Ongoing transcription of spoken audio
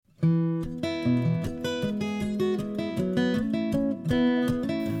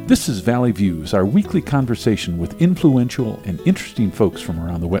This is Valley Views, our weekly conversation with influential and interesting folks from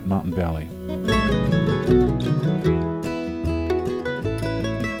around the Wet Mountain Valley.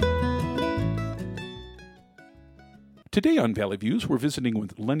 Today on Valley Views, we're visiting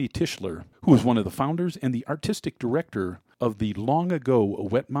with Lenny Tishler, who is one of the founders and the artistic director of the long-ago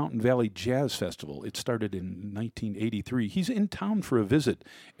Wet Mountain Valley Jazz Festival. It started in 1983. He's in town for a visit,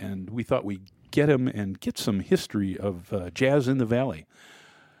 and we thought we'd get him and get some history of jazz in the valley.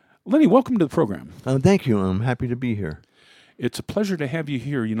 Lenny, welcome to the program. Thank you. I'm happy to be here. It's a pleasure to have you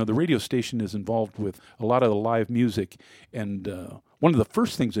here. You know, the radio station is involved with a lot of the live music, and one of the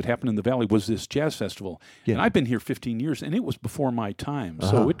first things that happened in the valley was this jazz festival. Yeah. And I've been here 15 years, and it was before my time,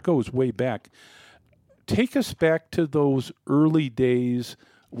 so it goes way back. Take us back to those early days.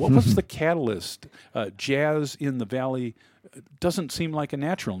 What was the catalyst? Jazz in the valley doesn't seem like a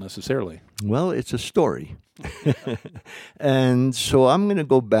natural necessarily. Well, it's a story. And so I'm going to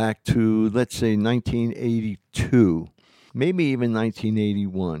go back to, let's say, 1982, maybe even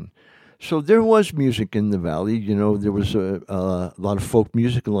 1981. So there was music in the valley. You know, there was a lot of folk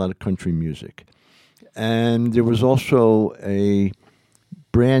music, a lot of country music. And there was also a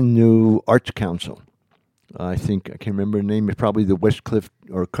brand new arts council. I can't remember the name. It's probably the Westcliff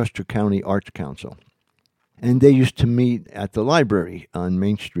or Custer County Arts Council. And they used to meet at the library on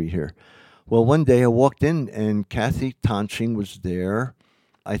Main Street here. Well, one day I walked in and Kathy Tonsing was there.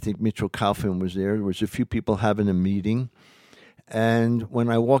 I think Mitchell Kaufman was there. There was a few people having a meeting. And when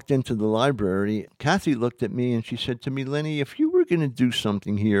I walked into the library, Kathy looked at me and she said to me, "Lenny, if you were going to do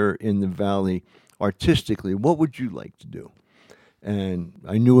something here in the valley artistically, what would you like to do?" And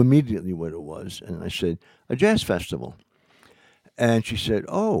I knew immediately what it was. And I said, "A jazz festival." And she said,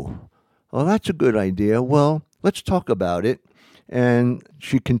 "Oh, well, that's a good idea. Well, let's talk about it." And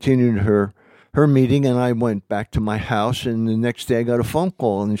she continued her meeting, and I went back to my house. And the next day I got a phone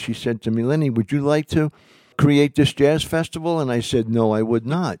call, and she said to me, "Lenny, would you like to create this jazz festival?" And I said, "No, I would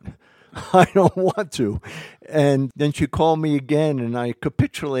not. I don't want to." And then she called me again, and I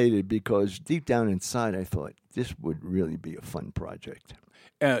capitulated because deep down inside I thought this would really be a fun project.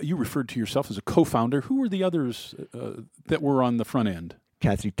 You referred to yourself as a co-founder. Who were the others that were on the front end?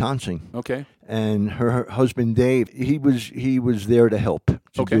 Kathy Tonsing. Okay. And her husband Dave, he was there to help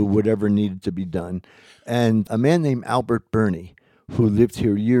to do whatever needed to be done. And a man named Albert Burney, who lived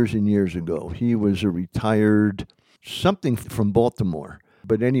here years and years ago. He was a retired something from Baltimore.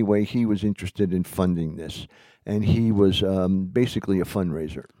 But anyway, he was interested in funding this. And he was basically a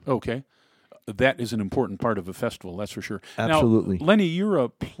fundraiser. Okay. That is an important part of a festival, that's for sure. Absolutely. Now, Lenny, you're a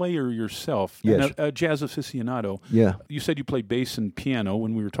player yourself, yes. And a jazz aficionado. Yeah. You said you play bass and piano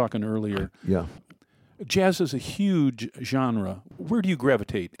when we were talking earlier. Yeah. Jazz is a huge genre. Where do you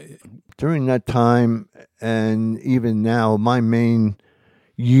gravitate? During that time, and even now, my main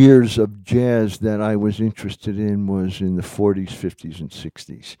years of jazz that I was interested in was in the 40s, 50s, and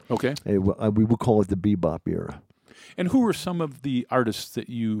 60s. Okay. We would call it the bebop era. And who are some of the artists that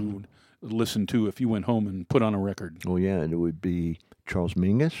you listen to if you went home and put on a record? Oh, yeah, it would be Charles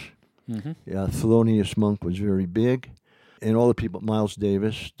Mingus. Mm-hmm. Yeah, Thelonious Monk was very big. And all the people, Miles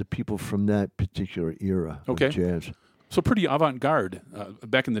Davis, the people from that particular era of jazz. So pretty avant-garde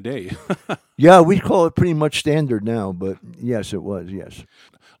back in the day. Yeah, we call it pretty much standard now, but yes, it was, yes.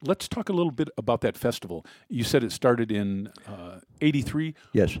 Let's talk a little bit about that festival. You said it started in 83.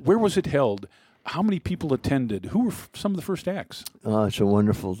 Yes. Where was it held? How many people attended? Who were some of the first acts? It's a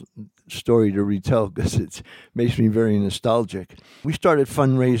wonderful story to retell because it makes me very nostalgic. We started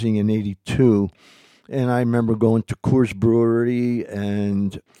fundraising in 82, and I remember going to Coors Brewery,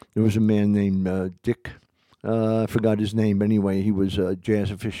 and there was a man named Dick. I forgot his name, but anyway, he was a jazz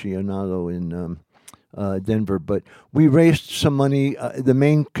aficionado in Denver. But we raised some money. The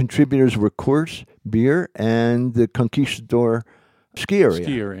main contributors were Coors Beer and the Conquistador Ski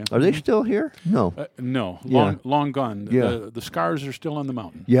area. Are they still here? No. No. Long gone. Yeah. The scars are still on the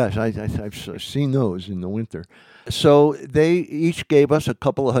mountain. Yes, I've seen those in the winter. So they each gave us a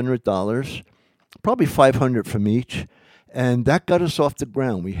couple of $100, probably $500 from each, and that got us off the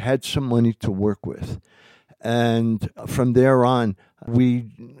ground. We had some money to work with. And from there on,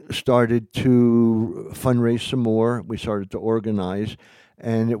 we started to fundraise some more. We started to organize,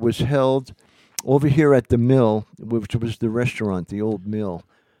 and it was held over here at the Mill, which was the restaurant, the old Mill.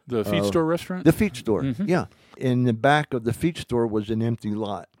 The feed store restaurant? The feed store, yeah. In the back of the feed store was an empty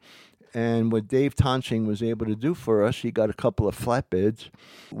lot. And what Dave Tonsing was able to do for us, he got a couple of flatbeds.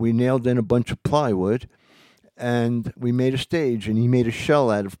 We nailed in a bunch of plywood, And we made a stage, and he made a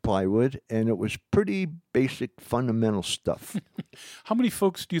shell out of plywood, and it was pretty basic, fundamental stuff. How many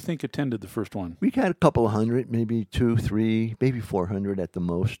folks do you think attended the first one? We had a couple of hundred, maybe 200, 300, maybe 400 at the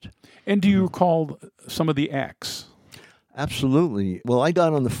most. And do you recall some of the acts? Absolutely. Well, I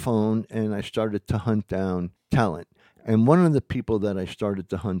got on the phone, and I started to hunt down talent. And one of the people that I started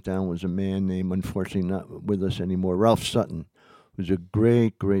to hunt down was a man named, unfortunately not with us anymore, Ralph Sutton, who's a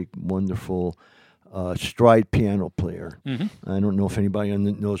great, great, wonderful stride piano player. Mm-hmm. I don't know if anybody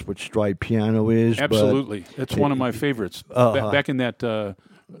knows what stride piano is. Absolutely. It's one of my favorites. Back in that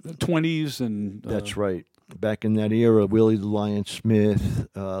 20s. And that's right. Back in that era, Willie the Lion Smith,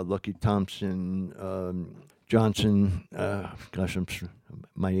 Lucky Thompson, Johnson. Gosh,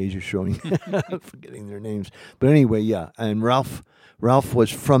 my age is showing. Forgetting their names. But anyway, yeah. And Ralph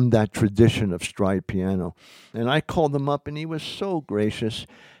was from that tradition of stride piano. And I called him up, and he was so gracious.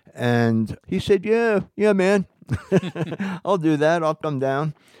 And he said, yeah, man, I'll do that. I'll come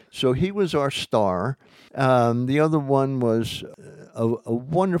down. So he was our star. The other one was a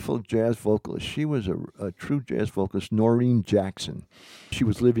wonderful jazz vocalist. She was a true jazz vocalist, Noreen Jackson. She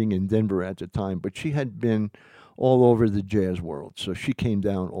was living in Denver at the time, but she had been all over the jazz world. So she came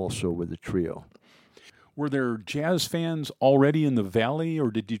down also with a trio. Were there jazz fans already in the Valley,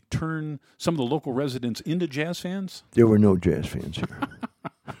 or did you turn some of the local residents into jazz fans? There were no jazz fans here.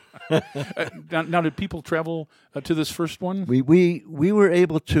 Now, did people travel to this first one? We were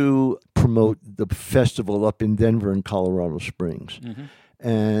able to promote the festival up in Denver and Colorado Springs. Mm-hmm.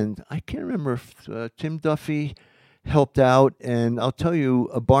 And I can't remember if Tim Duffy helped out. And I'll tell you,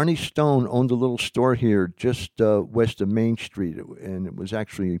 Barney Stone owned a little store here just west of Main Street. And it was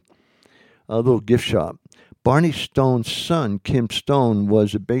actually a little gift shop. Barney Stone's son, Kim Stone,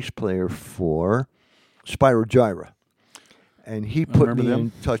 was a bass player for Spyro Gyra. And he put me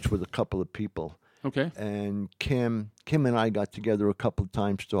in touch with a couple of people. Okay. And Kim and I got together a couple of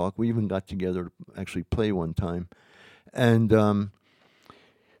times to talk. We even got together to actually play one time. And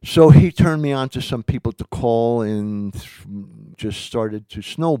so he turned me on to some people to call, and just started to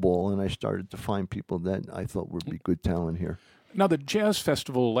snowball. And I started to find people that I thought would be good talent here. Now, the Jazz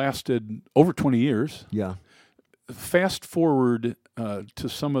Festival lasted over 20 years. Yeah. Fast forward to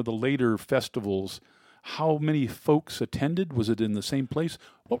some of the later festivals. How many folks attended? Was it in the same place?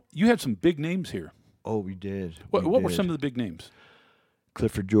 Well, you had some big names here. Oh, we did. What were some of the big names?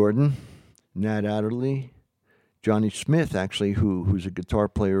 Clifford Jordan, Nat Adderley, Johnny Smith, actually, who's a guitar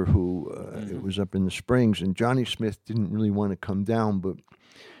player who was up in the Springs. And Johnny Smith didn't really want to come down, but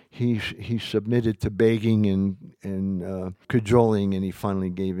he submitted to begging and cajoling, and he finally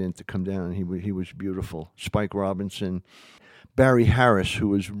gave in to come down. And he was beautiful. Spike Robinson, Barry Harris, who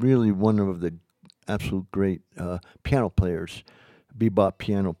was really one of the absolute great piano players, bebop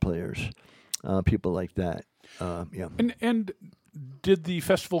piano players, people like that. Yeah. And did the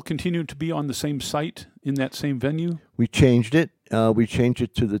festival continue to be on the same site in that same venue? We changed it. We changed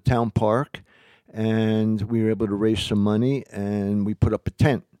it to the town park, and we were able to raise some money, and we put up a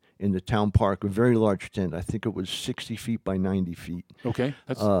tent in the town park, a very large tent. I think it was 60 feet by 90 feet. Okay,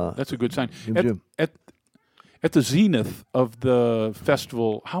 that's a good sign. At the zenith of the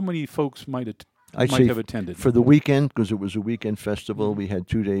festival, how many folks might have attended? For the weekend, because it was a weekend festival, we had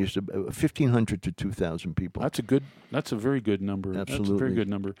 2 days, 1,500 to 2,000 people. That's a very good number. Absolutely. That's a very good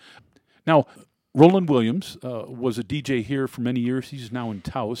number. Now, Roland Williams was a DJ here for many years. He's now in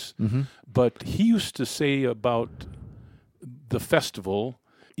Taos. Mm-hmm. But he used to say about the festival,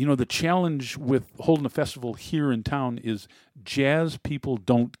 the challenge with holding a festival here in town is jazz people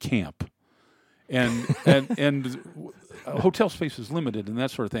don't camp. And hotel space is limited and that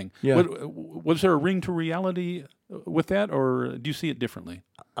sort of thing. Yeah. Was there a ring to reality with that, or do you see it differently?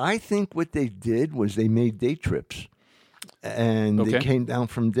 I think what they did was they made day trips. And they came down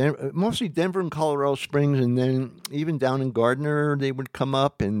from Denver, mostly Denver and Colorado Springs, and then even down in Gardner, they would come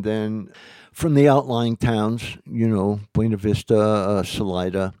up. And then from the outlying towns, Buena Vista,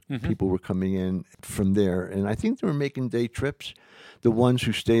 Salida, people were coming in from there. And I think they were making day trips. The ones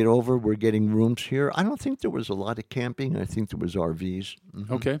who stayed over were getting rooms here. I don't think there was a lot of camping. I think there was RVs.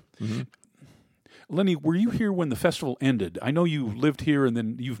 Mm-hmm. Okay. Mm-hmm. Lenny, were you here when the festival ended? I know you lived here and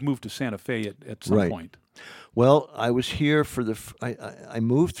then you've moved to Santa Fe at some point. Well, I was here for I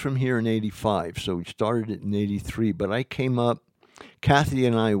moved from here in 85, so we started it in 83. But I came up, Kathy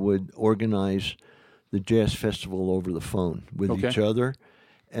and I would organize the jazz festival over the phone with each other.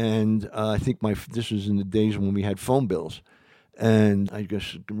 And I think this was in the days when we had phone bills. And I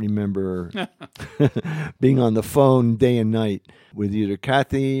just remember being on the phone day and night with either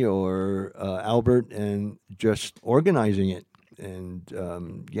Kathy or Albert and just organizing it. and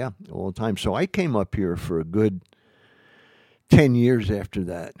all the time. So I came up here for a good 10 years after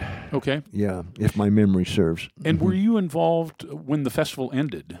that. Okay. Yeah, if my memory serves. And were you involved when the festival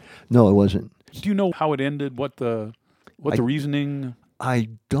ended? No, I wasn't. Do you know how it ended? What the reasoning? I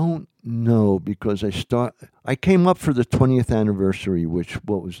don't know, because I came up for the 20th anniversary, which,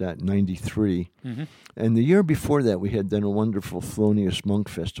 what was that, 93. Mm-hmm. And the year before that, we had done a wonderful Thelonious Monk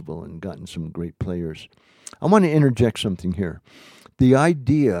Festival and gotten some great players. I want to interject something here. The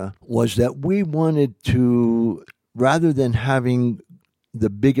idea was that we wanted to, rather than having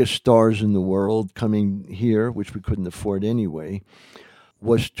the biggest stars in the world coming here, which we couldn't afford anyway,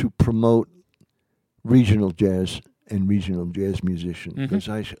 was to promote regional jazz and regional jazz musicians, because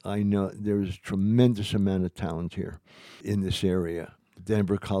I know there's a tremendous amount of talent here in this area,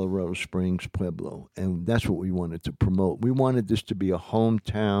 Denver, Colorado Springs, Pueblo, and that's what we wanted to promote. We wanted this to be a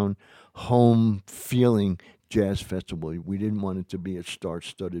hometown, home-feeling jazz festival. We didn't want it to be a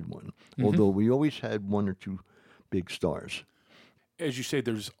star-studded one, although we always had one or two big stars. As you say,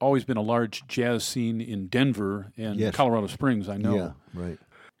 there's always been a large jazz scene in Denver and Colorado Springs, I know. Yeah, right.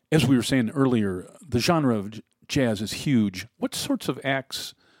 As we were saying earlier, the genre of jazz is huge. What sorts of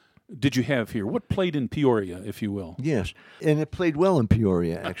acts did you have here? What played in Peoria, if you will? Yes, and it played well in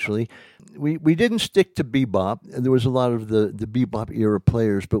Peoria, actually. We didn't stick to bebop. There was a lot of the bebop era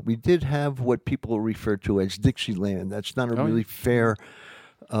players, but we did have what people refer to as Dixieland. That's not a really fair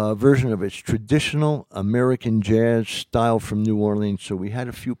version of it. It's traditional American jazz style from New Orleans. So we had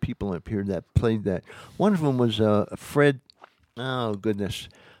a few people up here that played that. One of them was Fred. Oh, goodness.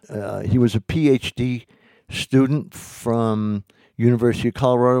 He was a PhD student from University of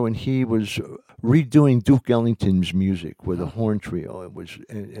Colorado, and he was redoing Duke Ellington's music with a horn trio. It was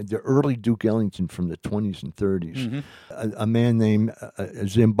the early Duke Ellington from the 20s and 30s. A man named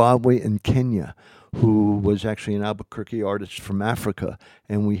Zimbabwe and Kenya, who was actually an Albuquerque artist from Africa,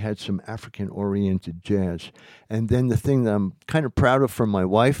 and we had some African-oriented jazz. And then the thing that I'm kind of proud of from my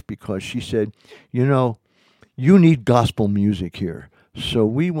wife, because she said, you need gospel music here. So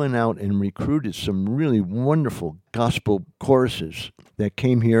we went out and recruited some really wonderful gospel choruses that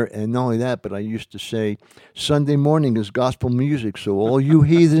came here. And not only that, but I used to say, Sunday morning is gospel music, so all you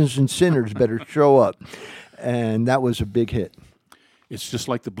heathens and sinners better show up. And that was a big hit. It's just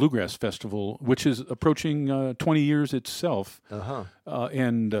like the Bluegrass Festival, which is approaching 20 years itself.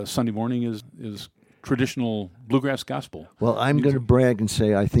 And Sunday morning is traditional bluegrass gospel. Well, I'm going to brag and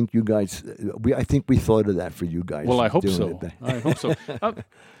say I think you guys, I think we thought of that for you guys. Well, I hope so. I hope so.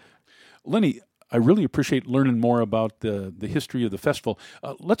 Lenny, I really appreciate learning more about the history of the festival.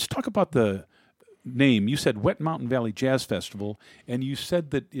 Let's talk about the name. You said Wet Mountain Valley Jazz Festival, and you said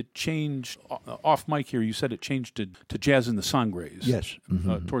that it changed, off mic here, you said it changed to Jazz in the Sangres. Yes.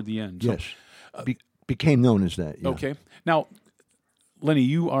 Toward the end. Yes. Became known as that. Yeah. Okay. Now, Lenny,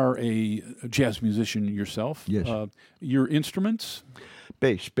 you are a jazz musician yourself. Yes. Your instruments?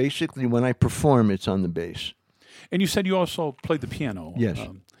 Bass. Basically, when I perform, it's on the bass. And you said you also played the piano. Yes.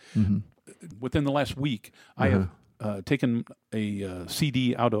 Within the last week, I have taken a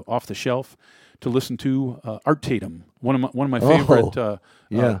CD off the shelf to listen to Art Tatum, one of my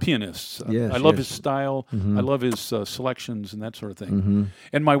favorite pianists. I love his style. I love his selections and that sort of thing.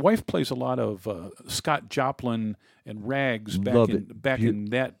 And my wife plays a lot of Scott Joplin and Rags back in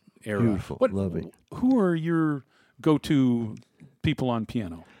that era. Beautiful. Love it. Who are your go-to people on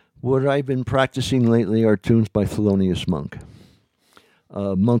piano? What I've been practicing lately are tunes by Thelonious Monk.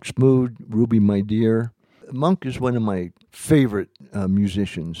 Monk's Mood, Ruby My Dear. Monk is one of my favorite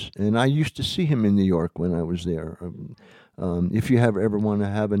musicians, and I used to see him in New York when I was there. If you ever want to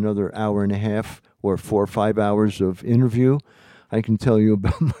have another hour and a half or 4 or 5 hours of interview, I can tell you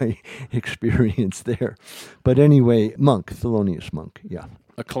about my experience there. But anyway, Thelonious Monk, yeah.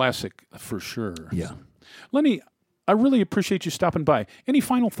 A classic for sure. Yeah. Lenny, I really appreciate you stopping by. Any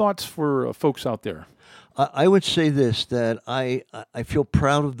final thoughts for folks out there? I would say this, that I feel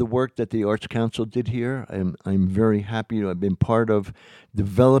proud of the work that the Arts Council did here. I'm very happy to have been part of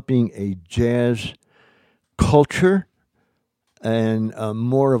developing a jazz culture and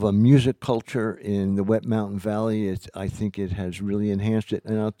more of a music culture in the Wet Mountain Valley. I think it has really enhanced it.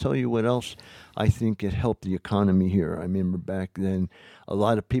 And I'll tell you what else. I think it helped the economy here. I remember back then, a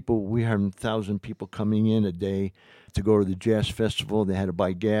lot of people, we had 1,000 people coming in a day to go to the jazz festival. They had to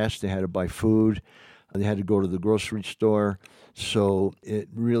buy gas. They had to buy food. They had to go to the grocery store. So it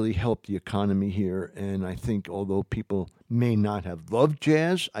really helped the economy here. And I think although people may not have loved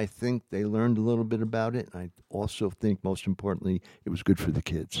jazz, I think they learned a little bit about it. I also think, most importantly, it was good for the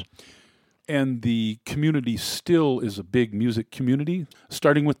kids. And the community still is a big music community,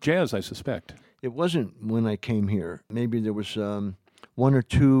 starting with jazz, I suspect. It wasn't when I came here. Maybe there was one or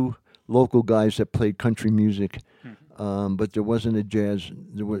two local guys that played country music, but there wasn't a jazz.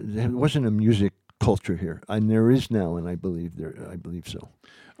 There wasn't a music culture here, and there is now, and I believe so.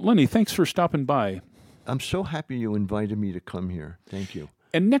 Lenny, thanks for stopping by. I'm so happy you invited me to come here. Thank you.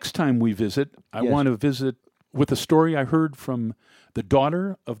 And next time we visit, I want to visit with a story I heard from the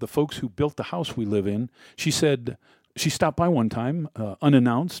daughter of the folks who built the house we live in. She said she stopped by one time,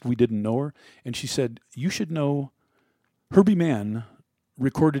 unannounced. We didn't know her. And she said, you should know Herbie Mann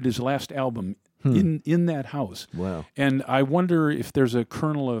recorded his last album in that house. Wow. And I wonder if there's a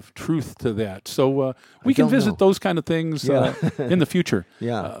kernel of truth to that. So we can visit those kind of things in the future.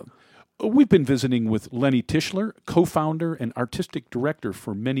 Yeah. We've been visiting with Lenny Tishler, co-founder and artistic director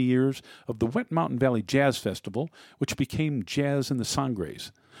for many years of the Wet Mountain Valley Jazz Festival, which became Jazz in the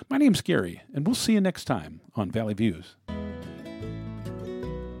Sangres. My name's Gary, and we'll see you next time on Valley Views.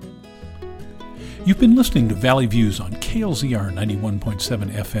 You've been listening to Valley Views on KLZR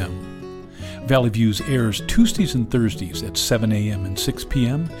 91.7 FM. Valley Views airs Tuesdays and Thursdays at 7 a.m. and 6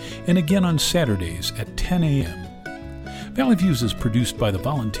 p.m., and again on Saturdays at 10 a.m. Valley Views is produced by the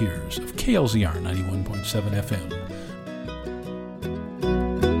volunteers of KLZR 91.7 FM.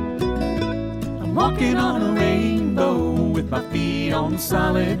 I'm walking on a rainbow with my feet on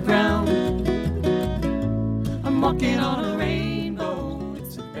solid ground. I'm walking on a rainbow.